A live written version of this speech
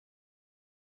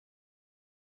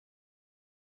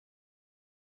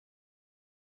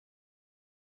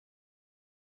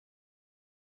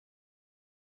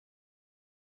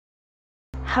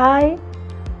Hi,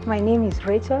 my name is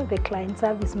Rachel, the Client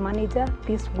Service Manager.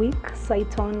 This week,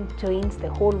 Cytonn joins the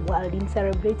whole world in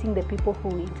celebrating the people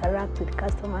who interact with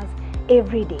customers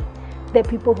every day, the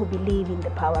people who believe in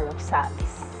the power of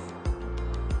service.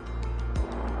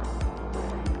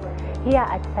 Here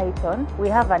at Cytonn, we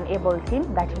have an able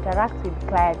team that interacts with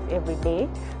clients every day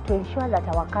to ensure that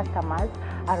our customers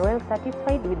are well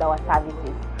satisfied with our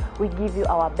services. We give you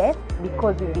our best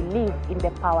because we believe in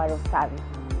the power of service.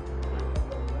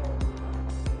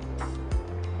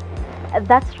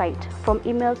 That's right. From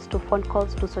emails to phone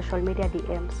calls to social media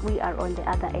DMs, we are on the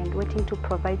other end waiting to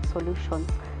provide solutions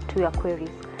to your queries.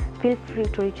 Feel free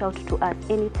to reach out to us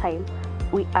anytime.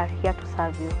 We are here to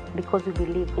serve you because we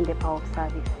believe in the power of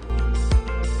service.